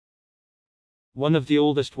One of the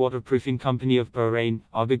oldest waterproofing company of Bahrain,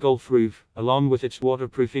 AGA GULF ROOF, along with its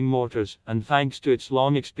waterproofing mortars, and thanks to its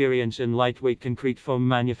long experience in lightweight concrete foam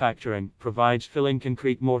manufacturing, provides filling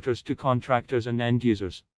concrete mortars to contractors and end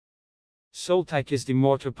users. SOLTEC is the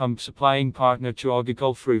mortar pump supplying partner to AGA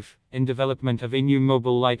GULF ROOF, in development of a new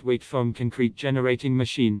mobile lightweight foam concrete generating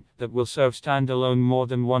machine, that will serve standalone more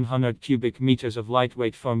than 100 cubic meters of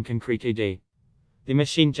lightweight foam concrete a day. The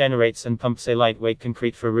machine generates and pumps a lightweight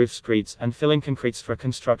concrete for roof screeds and filling concretes for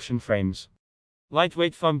construction frames.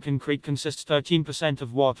 Lightweight foam concrete consists 13%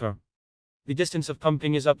 of water. The distance of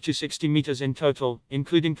pumping is up to 60 meters in total,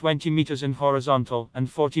 including 20 meters in horizontal and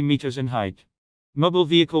 40 meters in height. Mobile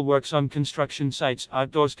vehicle works on construction sites,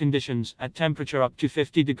 outdoors conditions, at temperature up to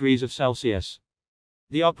 50 degrees Celsius.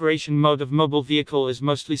 The operation mode of mobile vehicle is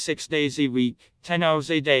mostly 6 days a week, 10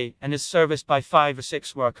 hours a day, and is serviced by 5 or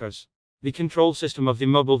 6 workers. The control system of the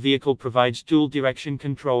mobile vehicle provides dual direction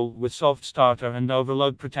control with soft starter and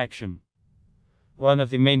overload protection. One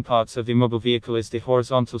of the main parts of the mobile vehicle is the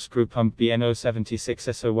horizontal screw pump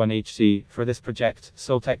BN076S01HZ. For this project,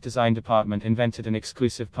 SOLTEC Design Department invented an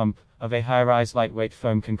exclusive pump of a high-rise lightweight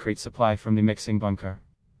foam concrete supply from the mixing bunker.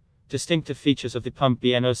 Distinctive features of the pump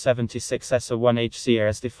BN076S01HZ are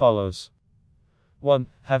as follows. 1.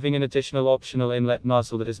 Having an additional optional inlet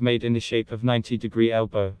nozzle that is made in the shape of 90-degree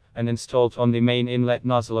elbow, and installed on the main inlet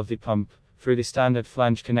nozzle of the pump, through the standard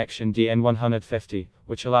flange connection DN150,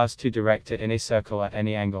 which allows to direct it in a circle at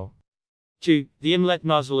any angle. 2. The inlet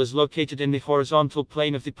nozzle is located in the horizontal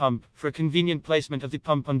plane of the pump, for convenient placement of the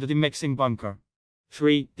pump under the mixing bunker.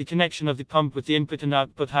 3. The connection of the pump with the input and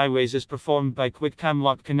output highways is performed by quick cam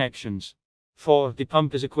lock connections. 4. The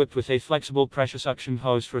pump is equipped with a flexible pressure suction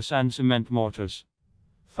hose for sand cement mortars.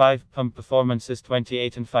 5. Pump performance is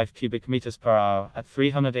 28.5 cubic meters per hour at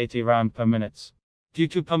 380 round per minute. Due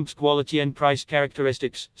to pump's quality and price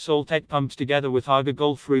characteristics, SOLTEC pumps together with AGA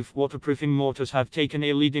GULF ROOF waterproofing mortars have taken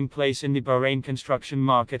a leading place in the Bahrain construction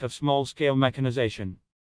market of small-scale mechanization.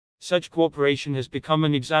 Such cooperation has become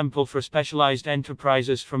an example for specialized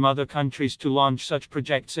enterprises from other countries to launch such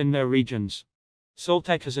projects in their regions.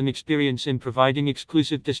 SOLTEC has an experience in providing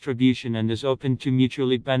exclusive distribution and is open to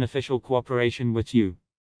mutually beneficial cooperation with you.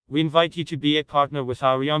 We invite you to be a partner with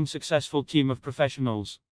our young successful team of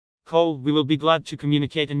professionals. Call, we will be glad to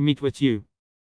communicate and meet with you.